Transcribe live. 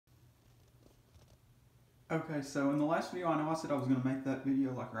Okay, so in the last video, I know I said I was going to make that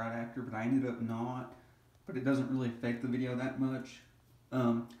video like right after, but I ended up not. But it doesn't really affect the video that much.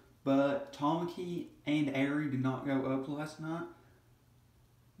 But Tamaki and Aerie did not go up last night.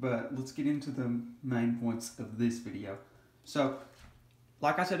 But let's get into the main points of this video. So,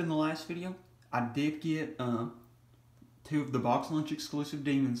 like I said in the last video, I did get two of the Boxlunch exclusive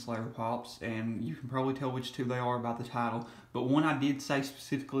Demon Slayer Pops, and you can probably tell which two they are by the title. But one I did say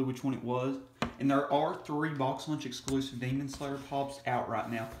specifically which one it was. And there are 3 Boxlunch exclusive Demon Slayer Pops out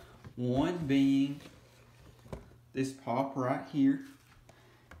right now. One being this pop right here,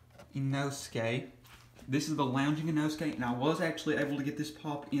 Inosuke. This is the Lounging Inosuke, and I was actually able to get this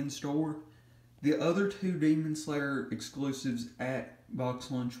pop in store. The other 2 Demon Slayer exclusives at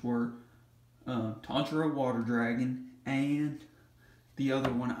Boxlunch were Tanjiro Water Dragon and the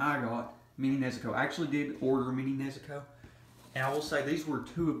other one I got, Mini Nezuko. I actually did order Mini Nezuko, and I will say these were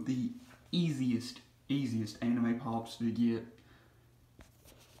 2 of the easiest anime pops to get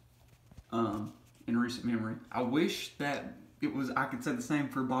in recent memory. I wish that I could say the same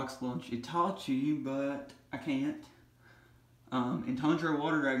for Boxlunch Itachi, but I can't. And Tanjiro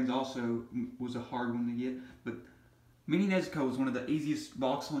Water Dragons also was a hard one to get, but Mini Nezuko was one of the easiest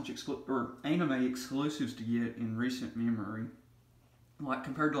Boxlunch anime exclusives to get in recent memory. Like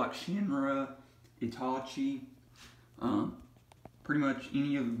compared to like Shinra, Itachi, pretty much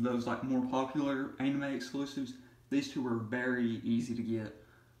any of those like more popular anime exclusives, these 2 were very easy to get.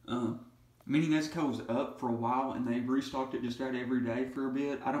 Mini Nezuko was up for a while, and they restocked it just about every day for a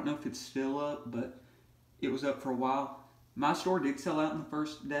bit. I don't know if it's still up, but it was up for a while. My store did sell out in the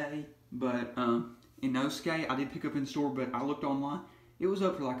first day, but Inosuke I did pick up in store, but I looked online. It was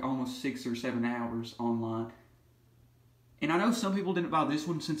up for like almost 6 or 7 hours online. And I know some people didn't buy this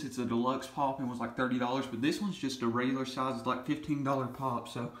one since it's a deluxe pop and was like $30, but this one's just a regular size. It's like $15 pop,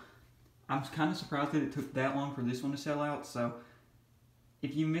 so I'm kind of surprised that it took that long for this one to sell out. So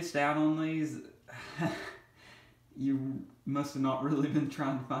if you missed out on these, you must have not really been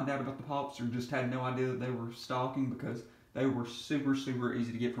trying to find out about the pops, or just had no idea that they were stocking, because they were super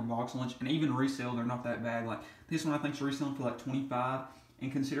easy to get from Boxlunch, and even resale, they're not that bad. Like this one I think is reselling for like $25,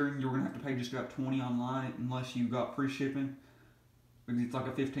 and considering you're gonna have to pay just about $20 online unless you got free shipping, because it's like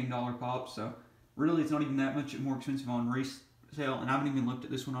a $15 pop. So really, it's not even that much more expensive on resale, and I haven't even looked at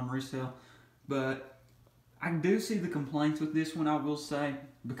this one on resale. But I do see the complaints with this one, I will say,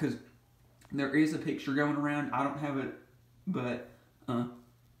 because there is a picture going around. I don't have it, but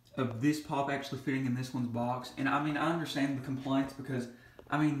of this pop actually fitting in this one's box. And I mean, I understand the complaints, because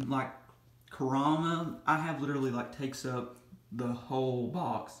I mean, like Kurama, I have literally like takes up the whole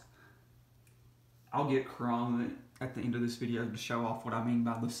box. I'll get Kurama at the end of this video to show off what I mean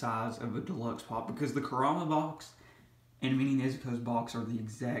by the size of a deluxe pop, because the Kurama box and Mini Nezuko's box are the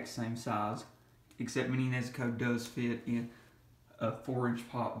exact same size, except Mini Nezuko does fit in a 4-inch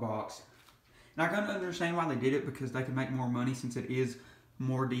pop box. And I kind of understand why they did it, because they can make more money since it is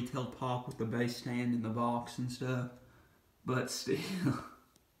more detailed pop with the base stand and the box and stuff. But still,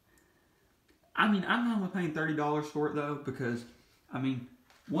 I mean, I'm not only paying $30 for it though, because I mean,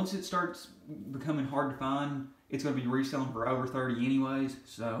 once it starts becoming hard to find, it's going to be reselling for over $30 anyways.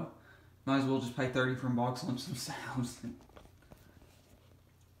 So might as well just pay $30 from Boxlunch themselves.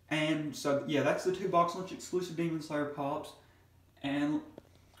 And so yeah, that's the 2 Boxlunch exclusive Demon Slayer Pops. And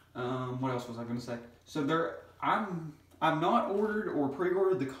what else was I going to say? So I've not ordered or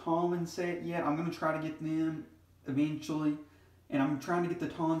pre-ordered the common set yet. I'm going to try to get them eventually. And I'm trying to get the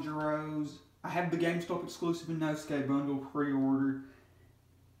Tanjiros. I have the GameStop exclusive Inosuke bundle pre-ordered.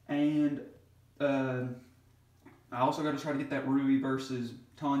 And I also got to try to get that Rui versus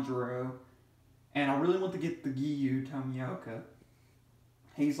Tanjiro. And I really want to get the Giyu Tomioka.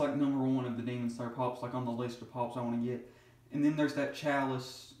 He's like #1 of the Demon Slayer Pops, like on the list of pops I want to get. And then there's that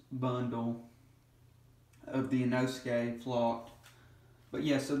Chalice bundle of the Inosuke flocked. But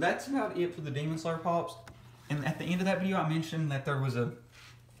yeah, so that's about it for the Demon Slayer Pops. And at the end of that video, I mentioned that there was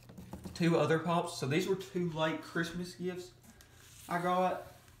 2 other pops. So these were 2 late Christmas gifts I got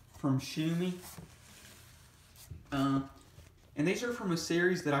from Shumi. And these are from a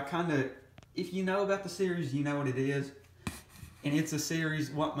series that I kind of, if you know about the series, you know what it is. And it's a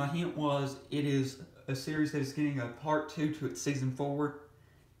series, what my hint was, it is a series that is getting a part 2 to its season 4.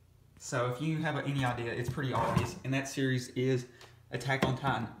 So if you have any idea, it's pretty obvious. And that series is Attack on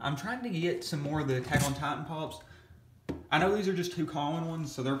Titan. I'm trying to get some more of the Attack on Titan pops. I know these are just 2 common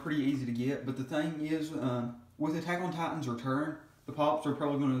ones, so they're pretty easy to get. But the thing is, with Attack on Titan's return, the pops are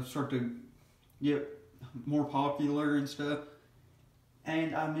probably going to start to get more popular and stuff.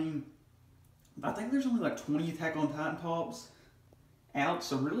 And I mean, I think there's only like 20 Attack on Titan pops. out,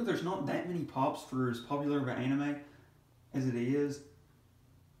 so really there's not that many pops for as popular of an anime as it is.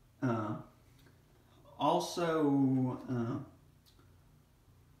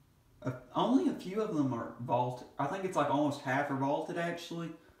 Only a few of them are vaulted. I think it's like almost half are vaulted actually.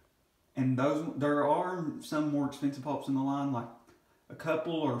 And there are some more expensive pops in the line, like a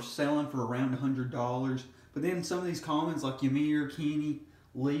couple are selling for around $100. But then some of these commons like Ymir, Kenny,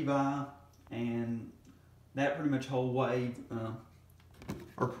 Levi, and that pretty much whole wave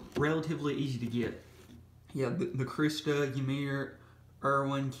are relatively easy to get. Yeah, the Krista, Ymir,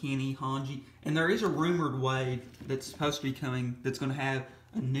 Erwin, Kenny, Hanji, and there is a rumored wave that's supposed to be coming that's going to have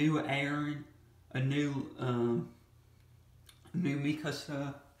a new Aaron, a new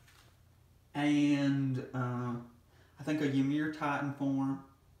Mikasa, and I think a Ymir Titan form,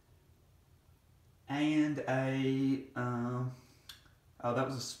 and a oh, that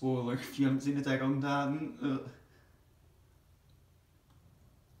was a spoiler if you haven't seen Attack on Titan.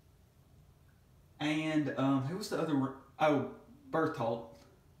 And who was the other? Oh, Berthold,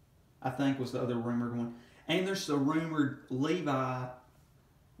 I think was the other rumored one. And there's a rumored Levi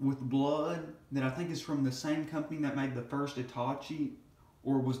with blood that I think is from the same company that made the first Itachi,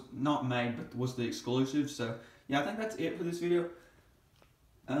 or was not made, but was the exclusive. So yeah, I think that's it for this video.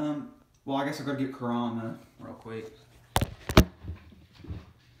 Well, I guess I gotta get Kurama real quick.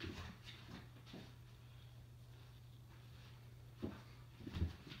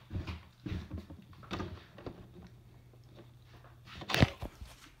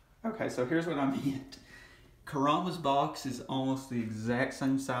 Okay, so here's what I meant. Kurama's box is almost the exact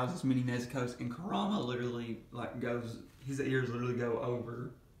same size as Mini Nezuko's, and Kurama literally his ears literally go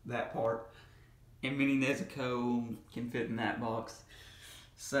over that part, and Mini Nezuko can fit in that box.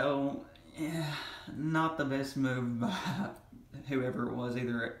 So, yeah, not the best move by whoever it was,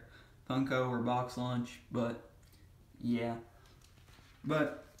 either at Funko or Boxlunch, but yeah.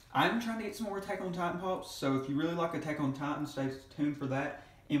 But I'm trying to get some more Attack on Titan pops, so if you really like Attack on Titan, stay tuned for that.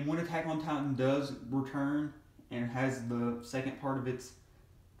 And when Attack on Titan does return and has the second part of its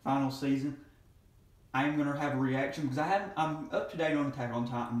final season, I am going to have a reaction because I'm up to date on Attack on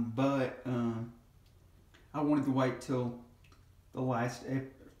Titan, but I wanted to wait till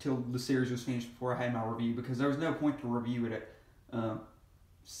the series was finished before I had my review, because there was no point to review it at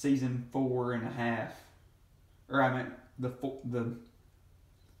season 4.5, or I meant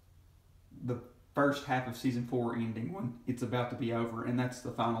the first half of season 4 ending when it's about to be over, and that's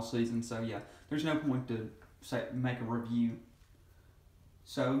the final season. So yeah, there's no point to make a review.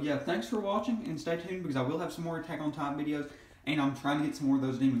 So yeah, thanks for watching, and stay tuned because I will have some more Attack on Titan videos, and I'm trying to get some more of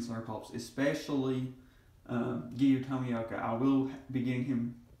those Demon Slayer pops, especially Giyu Tomioka. I will be getting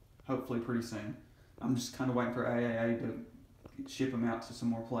him hopefully pretty soon. I'm just kind of waiting for AAA to ship them out to some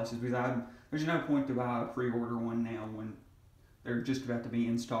more places, because there's no point to buy a pre-order one now when they're just about to be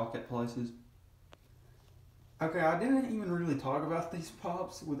in stock at places. Okay, I didn't even really talk about these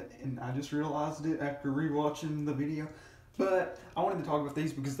pops, and I just realized it after rewatching the video. But I wanted to talk about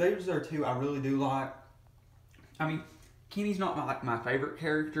these because these are two I really do like. I mean, Kenny's not my favorite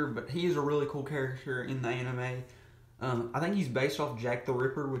character, but he is a really cool character in the anime. I think he's based off Jack the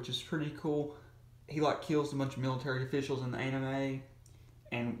Ripper, which is pretty cool. He kills a bunch of military officials in the anime,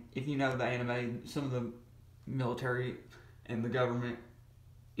 and if you know the anime, some of the military and the government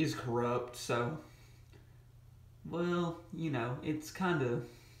is corrupt, so, well, you know, there's kind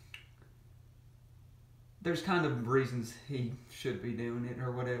of reasons he should be doing it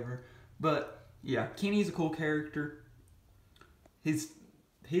or whatever. But yeah, Kenny's a cool character. His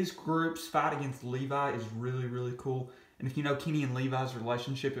group's fight against Levi is really, really cool. And if you know Kenny and Levi's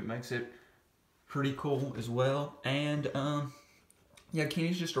relationship, it makes it pretty cool as well. And yeah,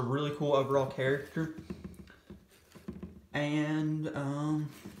 Kenny's just a really cool overall character. And I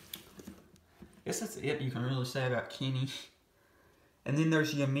guess that's it you can really say about Kenny. And then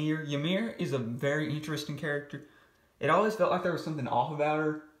there's Ymir. Ymir is a very interesting character. It always felt like there was something off about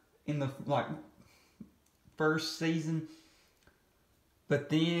her in the first season. But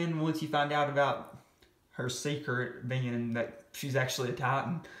then once you find out about her secret being that she's actually a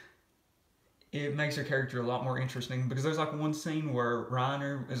Titan, it makes her character a lot more interesting. Because there's one scene where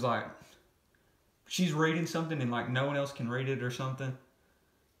Reiner is she's reading something and no one else can read it or something.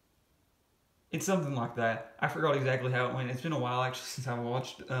 It's something like that. I forgot exactly how it went. It's been a while actually since I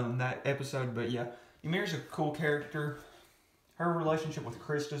watched that episode, but yeah. Ymir's a cool character. Her relationship with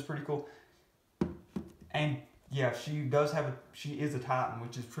Krista is pretty cool. And yeah, she is a Titan,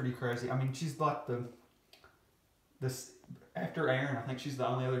 which is pretty crazy. I mean, she's after Aaron, I think she's the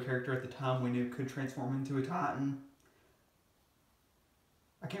only other character at the time we knew could transform into a Titan.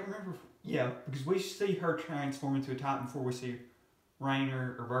 I can't remember. Yeah, because we see her transform into a Titan before we see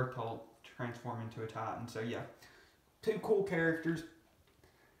Rainer or Bertolt transform into a Titan. So yeah, two cool characters.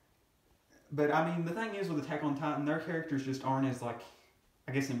 But I mean, the thing is with Attack on Titan, their characters just aren't as like,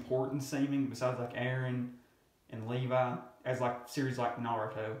 I guess, important seeming besides like Eren and Levi as like series like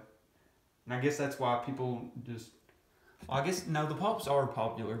Naruto. And I guess that's why people just, well, I guess, no, the Pops are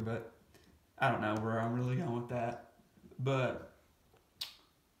popular, but I don't know where I'm really going with that. But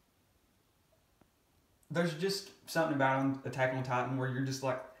there's just something about Attack on Titan where you're just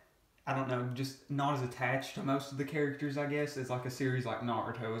like, I don't know, just not as attached to most of the characters, I guess, as like a series like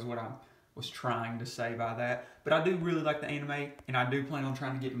Naruto is what I was trying to say by that. But I do really like the anime, and I do plan on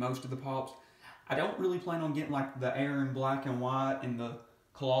trying to get most of the Pops. I don't really plan on getting like the Eren black and white and the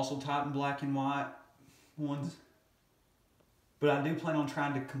Colossal Titan black and white ones. But I do plan on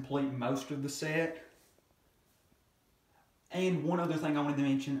trying to complete most of the set. And one other thing I wanted to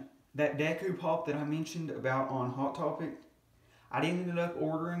mention, that Deku Pop that I mentioned about on Hot Topic, I didn't end up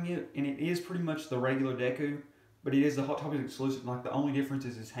ordering it, and it is pretty much the regular Deku, but it is the Hot Topic exclusive. Like, the only difference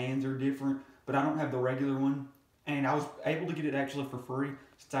is his hands are different, but I don't have the regular one. And I was able to get it actually for free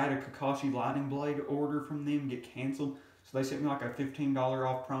since I had a Kakashi Lightning Blade order from them get canceled. So they sent me like a $15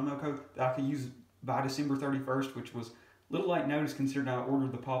 off promo code that I could use by December 31st, which was a little late notice considering I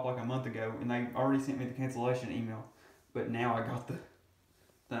ordered the Pop like a month ago, and they already sent me the cancellation email. But now I got the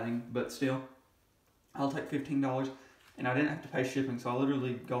thing. But still, I'll take $15, and I didn't have to pay shipping, so I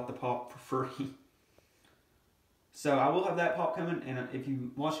literally got the Pop for free. So I will have that Pop coming, and if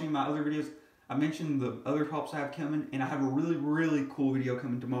you watch any of my other videos, I mentioned the other Pops I have coming, and I have a really, really cool video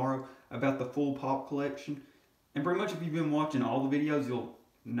coming tomorrow about the full Pop collection. And pretty much if you've been watching all the videos, you'll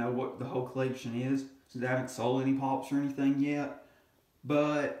know what the whole collection is, since I haven't sold any Pops or anything yet.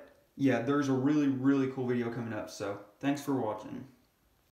 But yeah, there's a really, really cool video coming up, so thanks for watching.